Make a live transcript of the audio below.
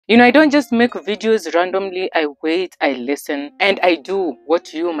You know, I don't just make videos randomly. I wait, I listen, and I do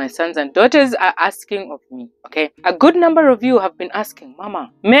what you, my sons and daughters, are asking of me, okay? A good number of you have been asking,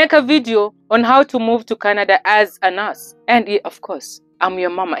 Mama, make a video on how to move to Canada as a nurse. And of course, I'm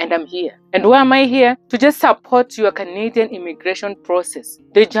your mama and I'm here. And why am I here? To just support your Canadian immigration process,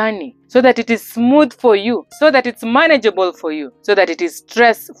 the journey, so that it is smooth for you, so that it's manageable for you, so that it is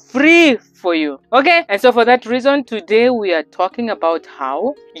stress-free for you. Okay? And so for that reason, today we are talking about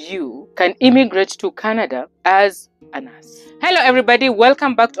how you can immigrate to Canada as a nurse. Hello everybody,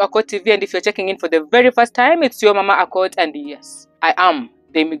 welcome back to Akot TV, and if you're checking in for the very first time, it's your mama Akot, and yes, I am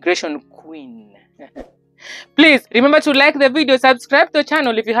the immigration queen. Please remember to like the video, subscribe to the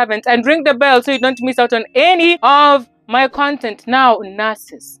channel if you haven't, and ring the bell so you don't miss out on any of my content. Now,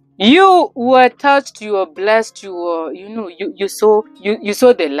 nurses, you were touched, you were blessed, you were, you saw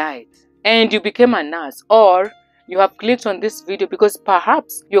the light and you became a nurse, or you have clicked on this video because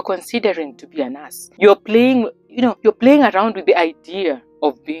perhaps you're considering to be a nurse. You're playing around with the idea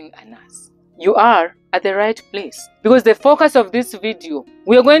of being a nurse. You are at the right place, because the focus of this video,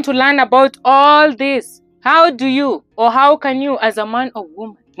 we are going to learn about all this. How do you, or how can you as a man or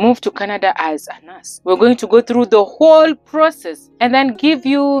woman, move to Canada as a nurse? We're going to go through the whole process and then give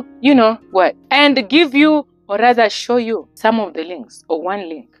you, or rather show you some of the links, or one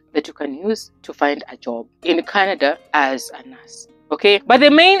link that you can use to find a job in Canada as a nurse. Okay? But the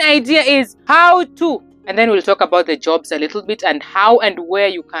main idea is how to, and then we'll talk about the jobs a little bit and how and where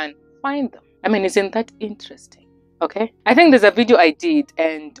you can find them. I mean, isn't that interesting? Okay? I think there's a video I did,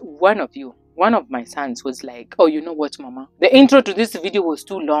 and one of my sons was like, oh, you know what, Mama? The intro to this video was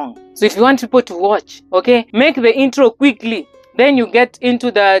too long. So if you want people to watch, okay, make the intro quickly. Then you get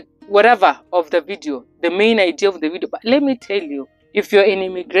into the whatever of the video, the main idea of the video. But let me tell you, if you're in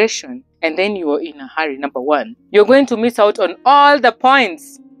immigration and then you're in a hurry, number one, you're going to miss out on all the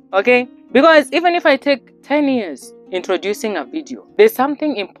points, okay? Because even if I take 10 years introducing a video, there's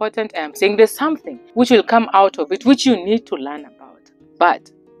something important I am saying. There's something which will come out of it, which you need to learn about.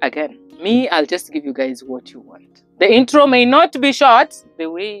 But again, I'll just give you guys what you want. The intro may not be short the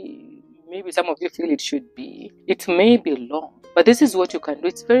way maybe some of you feel it should be. It may be long, but this is what you can do.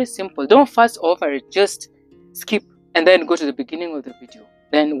 It's very simple. Don't fuss over it. Just skip and then go to the beginning of the video.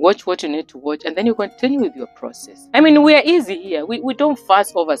 Then watch what you need to watch, and then you continue with your process. I mean, we are easy here. We don't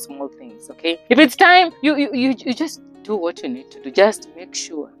fuss over small things, okay? If it's time, you just do what you need to do. Just make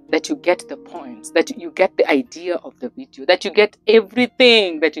sure that you get the points, that you get the idea of the video, that you get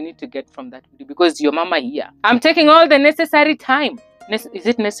everything that you need to get from that video, because your mama here, I'm taking all the necessary time. Is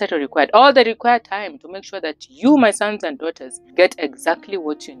it necessary or required? All the required time to make sure that you, my sons and daughters, get exactly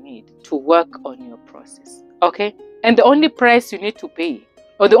what you need to work on your process, okay? And the only price you need to pay,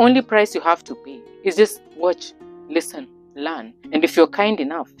 or the only price you have to pay, is just watch, listen, learn. And if you're kind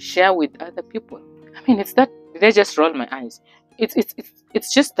enough, share with other people. I mean, it's that, did I just roll my eyes? It's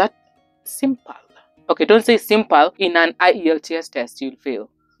just that simple. Okay, don't say simple. In an IELTS test, you'll fail.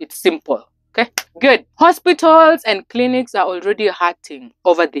 It's simple. Okay, good. Hospitals and clinics are already hurting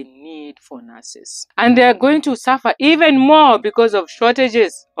over the need for nurses. And they are going to suffer even more because of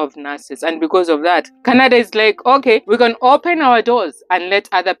shortages of nurses. And because of that, Canada is like, okay, we can open our doors and let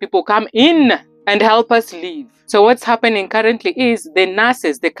other people come in and help us leave. So what's happening currently is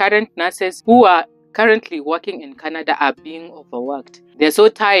the current nurses who are currently working in Canada are being overworked. They're so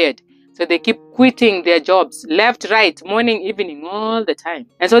tired. So they keep quitting their jobs left, right, morning, evening, all the time.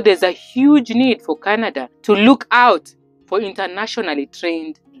 And so there's a huge need for Canada to look out for internationally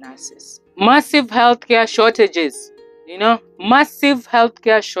trained nurses. Massive healthcare shortages. Massive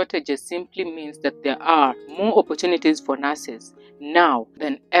healthcare shortages simply means that there are more opportunities for nurses now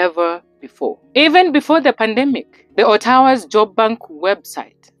than ever before. Even before the pandemic, the Ottawa's Job Bank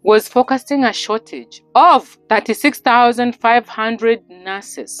website was forecasting a shortage of 36,500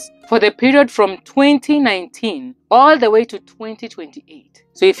 nurses for the period from 2019 all the way to 2028.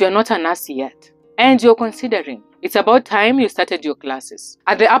 So if you're not a nurse yet and you're considering, it's about time you started your classes.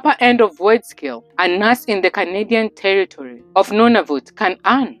 At the upper end of wage scale, a nurse in the Canadian territory of Nunavut can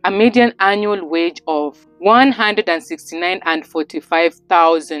earn a median annual wage of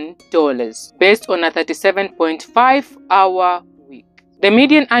 $169,045 based on a 37.5-hour week. The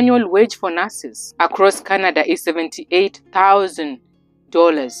median annual wage for nurses across Canada is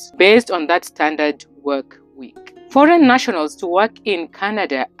 $78,000 based on that standard work week. Foreign nationals to work in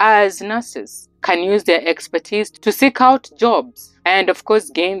Canada as nurses can use their expertise to seek out jobs and, of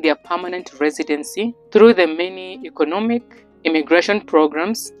course, gain their permanent residency through the many economic immigration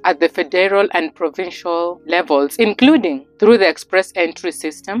programs at the federal and provincial levels, including through the Express Entry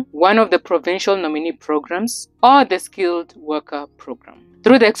System, one of the provincial nominee programs, or the Skilled Worker Program.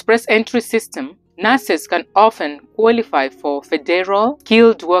 Through the Express Entry System, nurses can often qualify for federal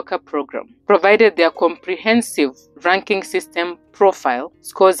Skilled Worker Program, provided their comprehensive ranking system profile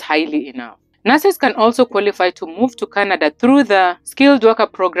scores highly enough. Nurses can also qualify to move to Canada through the Skilled Worker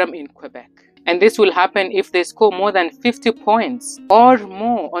Program in Quebec. And this will happen if they score more than 50 points or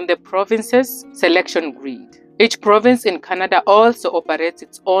more on the province's selection grid. Each province in Canada also operates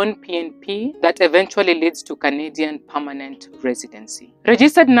its own PNP that eventually leads to Canadian permanent residency.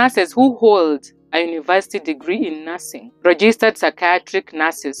 Registered nurses who hold a university degree in nursing, registered psychiatric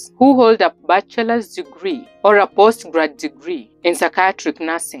nurses who hold a bachelor's degree or a postgrad degree in psychiatric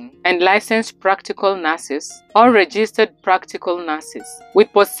nursing, and licensed practical nurses or registered practical nurses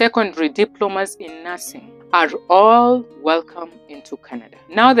with post-secondary diplomas in nursing are all welcome into Canada.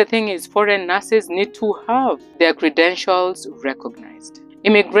 Now the thing is, foreign nurses need to have their credentials recognized.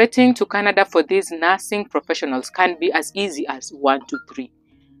 Immigrating to Canada for these nursing professionals can be as easy as 1, 2, 3.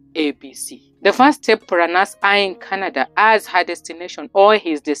 ABC. The first step for a nurse eyeing Canada as her destination or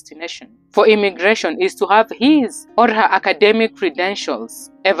his destination for immigration is to have his or her academic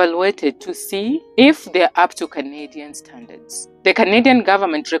credentials evaluated to see if they are up to Canadian standards. The Canadian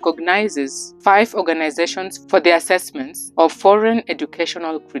government recognizes 5 organizations for the assessments of foreign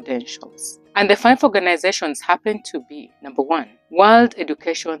educational credentials. And the 5 organizations happen to be: number 1, World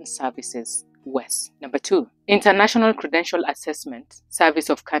Education Services, WES. Number 2, International Credential Assessment Service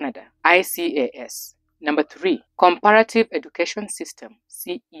of Canada, ICAS. Number 3, Comparative Education System,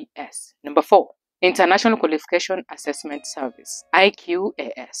 CES. Number 4, International Qualification Assessment Service,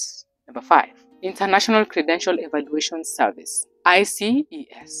 IQAS. Number 5, International Credential Evaluation Service,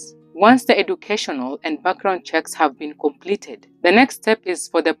 ICES. Once the educational and background checks have been completed, the next step is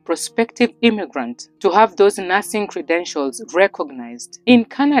for the prospective immigrant to have those nursing credentials recognized in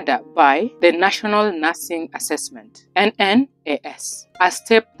Canada by the National Nursing Assessment, NNAS, a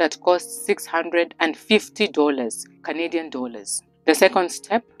step that costs $650 Canadian dollars. The second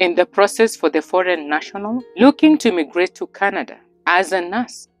step in the process for the foreign national looking to immigrate to Canada as a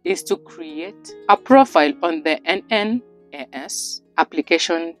nurse is to create a profile on the NNAS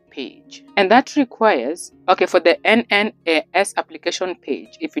application page. And that requires, for the NNAS application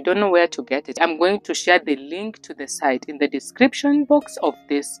page, if you don't know where to get it, I'm going to share the link to the site in the description box of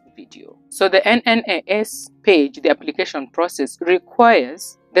this video. So the NNAS page, the application process,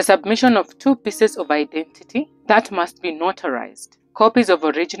 requires the submission of 2 pieces of identity that must be notarized, copies of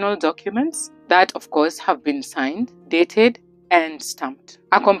original documents that of course have been signed, dated, and stamped,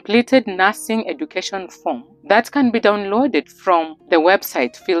 a completed nursing education form that can be downloaded from the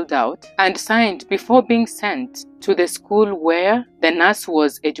website, filled out and signed before being sent to the school where the nurse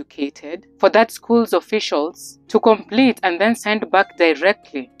was educated for that school's officials to complete, and then sent back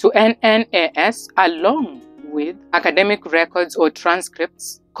directly to NNAS along with academic records or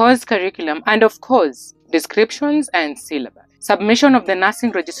transcripts, course curriculum, and of course descriptions and syllabus. Submission of the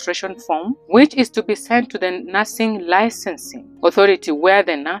nursing registration form, which is to be sent to the nursing licensing authority where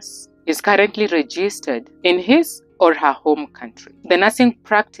the nurse is currently registered in his or her home country. The nursing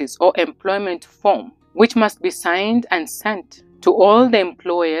practice or employment form, which must be signed and sent to all the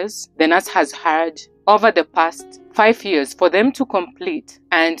employers the nurse has had over the past 5 years for them to complete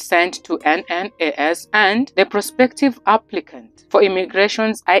and send to NNAS, and the prospective applicant for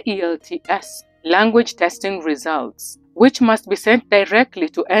immigration's IELTS language testing results, which must be sent directly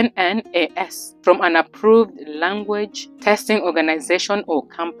to NNAS from an approved language testing organization or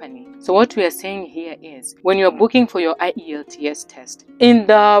company. So what we are saying here is, when you're booking for your IELTS test, in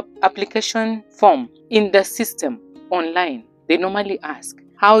the application form, in the system, online, they normally ask,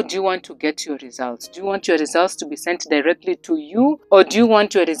 how do you want to get your results? Do you want your results to be sent directly to you, or do you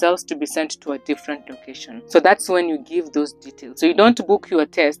want your results to be sent to a different location? So that's when you give those details. So you don't book your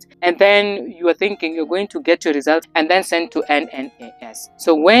test and then you are thinking you're going to get your results and then send to NNAS.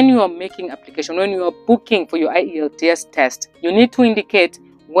 So when you are making application, when you are booking for your IELTS test, you need to indicate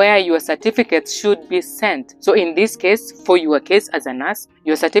where your certificate should be sent. So in this case, for your case as a nurse,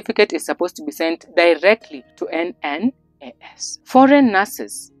 your certificate is supposed to be sent directly to NNAS. Foreign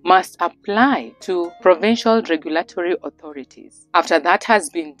nurses must apply to provincial regulatory authorities. After that has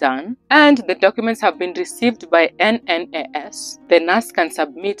been done and the documents have been received by NNAS, the nurse can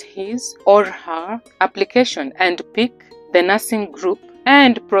submit his or her application and pick the nursing group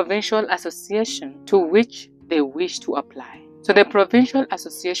and provincial association to which they wish to apply. So the provincial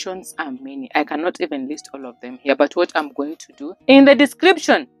associations are many. I cannot even list all of them here, but what I'm going to do in the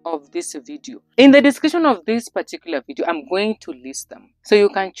description of this video, in the description of this particular video, I'm going to list them. So you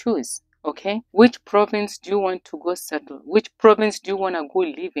can choose, okay, which province do you want to go settle? Which province do you want to go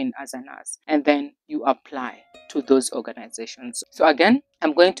live in as a nurse? And then you apply to those organizations. So again,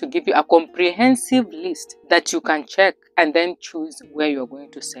 I'm going to give you a comprehensive list that you can check and then choose where you're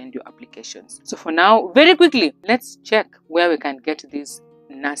going to send your applications. So for now, very quickly, let's check where we can get these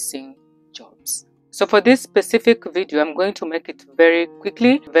nursing jobs. So for this specific video, I'm going to make it very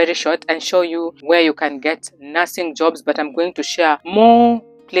quickly, very short, and show you where you can get nursing jobs, but I'm going to share more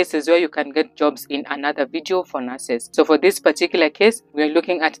places where you can get jobs in another video for nurses. So for this particular case, we're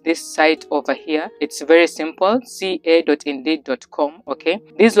looking at this site over here. It's very simple, ca.indeed.com. okay,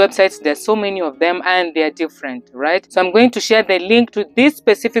 these websites, there's so many of them and they're different, right? So I'm going to share the link to this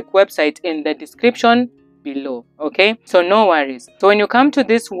specific website in the description below, okay? So no worries. So when you come to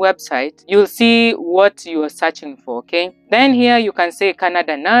this website, you'll see what you are searching for, okay? Then here you can say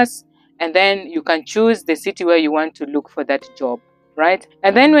Canada nurse, and then you can choose the city where you want to look for that job, right?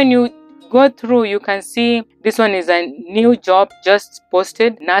 And then when you go through, you can see this one is a new job just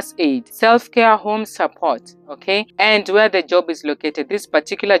posted, nurse aid, self-care home support, okay, and where the job is located. This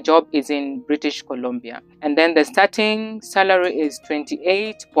particular job is in British Columbia, and then the starting salary is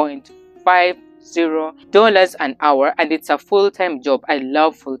 $28.50 an hour, and it's a full-time job. I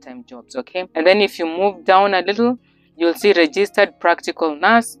love full-time jobs, okay? And then if you move down a little, you'll see registered practical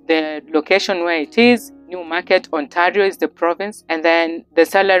nurse, the location where it is, Newmarket, Ontario is the province, and then the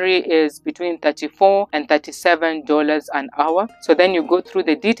salary is between $34 and $37 an hour. So then you go through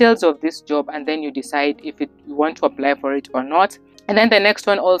the details of this job and then you decide if you want to apply for it or not. And then the next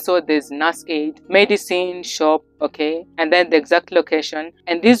one also, there's nurse aid, medicine shop, okay, and then the exact location.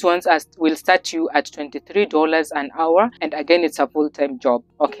 And these ones will start you at $23 an hour, and again it's a full-time job,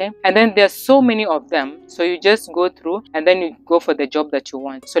 okay? And then there's so many of them, so you just go through and then you go for the job that you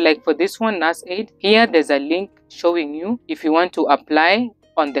want. So like for this one, nurse aid, here there's a link showing you if you want to apply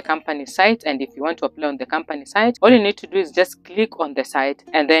on the company site. And if you want to apply on the company site, all you need to do is just click on the site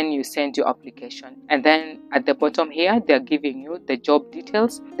and then you send your application. And then at the bottom here, they're giving you the job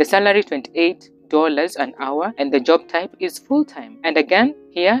details, the salary $28 an hour, and the job type is full-time. And again,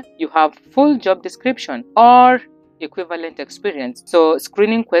 here you have full job description or equivalent experience. So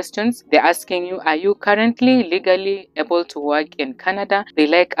screening questions, they're asking you, are you currently legally able to work in Canada? They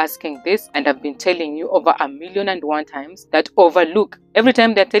like asking this, and I've been telling you over 1,000,001 times that overlook. Every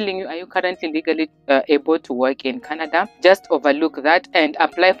time they're telling you, are you currently legally able to work in Canada? Just overlook that and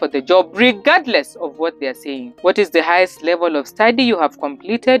apply for the job regardless of what they're saying. What is the highest level of study you have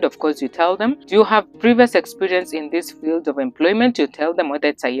completed? Of course, you tell them. Do you have previous experience in this field of employment? You tell them whether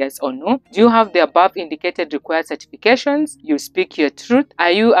it's a yes or no. Do you have the above indicated required certifications? You speak your truth.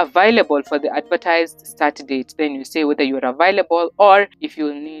 Are you available for the advertised start date? Then you say whether you're available or if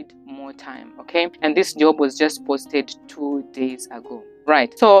you'll need more time, okay? And this job was just posted 2 days ago.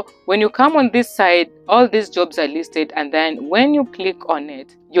 Right, so when you come on this side, all these jobs are listed, and then when you click on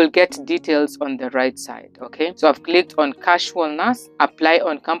it, you'll get details on the right side, okay? So I've clicked on casual nurse, apply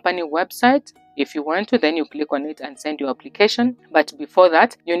on company website. If you want to, then you click on it and send your application. But before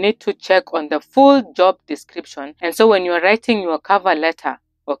that, you need to check on the full job description. And so when you're writing your cover letter,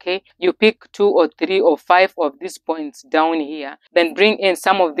 okay, you pick 2 or 3 or 5 of these points down here, then bring in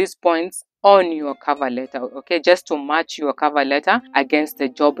some of these points on your cover letter, okay, just to match your cover letter against the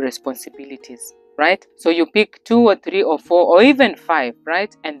job responsibilities, right? So you pick 2 or 3 or 4 or even 5,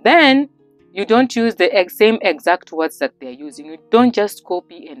 right? And then you don't use the same exact words that they're using. You don't just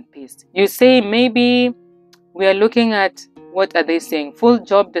copy and paste. You say, maybe we are looking at, what are they saying? Full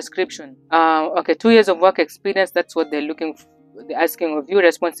job description. Okay, 2 years of work experience, that's what they're looking for. They're asking of you.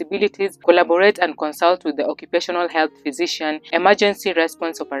 Responsibilities: collaborate and consult with the occupational health physician, emergency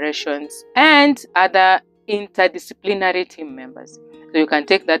response operations, and other interdisciplinary team members. So you can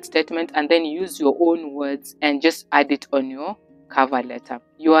take that statement and then use your own words and just add it on your cover letter.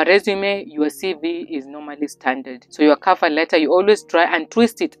 Your resume, your CV is normally standard. So your cover letter, you always try and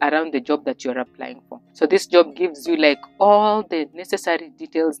twist it around the job that you're applying for. So this job gives you like all the necessary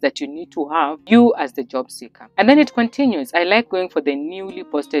details that you need to have, you as the job seeker. And then it continues. I like going for the newly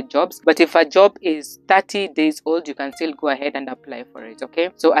posted jobs, but if a job is 30 days old, you can still go ahead and apply for it, okay?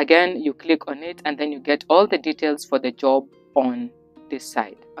 So again, you click on it and then you get all the details for the job on this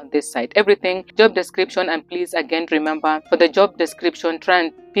side, everything, job description. And please again remember, for the job description, try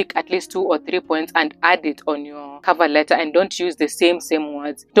and pick at least 2 or 3 points and add it on your cover letter, and don't use the same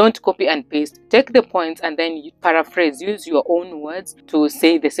words. Don't copy and paste. Take the points and then you paraphrase, use your own words to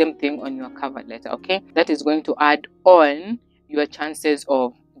say the same thing on your cover letter, okay? That is going to add on your chances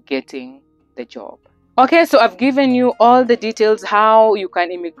of getting the job. Okay, so I've given you all the details how you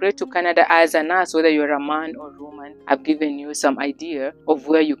can immigrate to Canada as a nurse, whether you're a man or woman. I've given you some idea of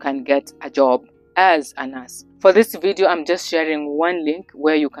where you can get a job as a nurse. For this video, I'm just sharing one link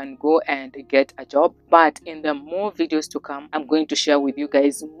where you can go and get a job. But in the more videos to come, I'm going to share with you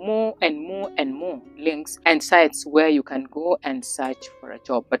guys more and more and more links and sites where you can go and search for a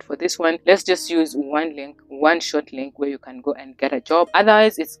job. But for this one, let's just use one link, one short link where you can go and get a job.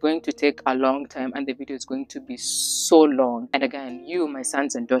 Otherwise, it's going to take a long time and the video is going to be so long. And again, you, my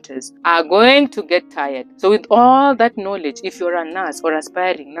sons and daughters, are going to get tired. So with all that knowledge, if you're a nurse or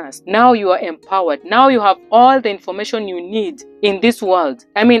aspiring nurse, now you are empowered. Now you have all the information you need in this world.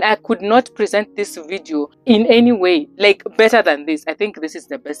 I mean, I could not present this video in any way like better than this. I think this is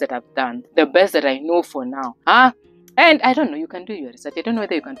the best that I've done, the best that I know for now. And I don't know, you can do your research. I don't know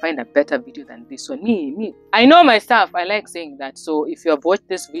whether you can find a better video than this one. I know my stuff. I like saying that. So if you have watched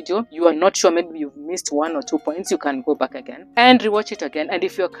this video, you are not sure, maybe you've missed 1 or 2 points, you can go back again and rewatch it again. And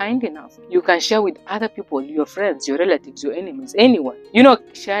if you're kind enough, you can share with other people, your friends, your relatives, your enemies, anyone. You know,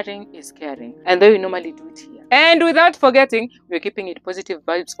 sharing is caring. And though we normally do it here. And without forgetting, we're keeping it positive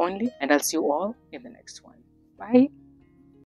vibes only. And I'll see you all in the next one. Bye.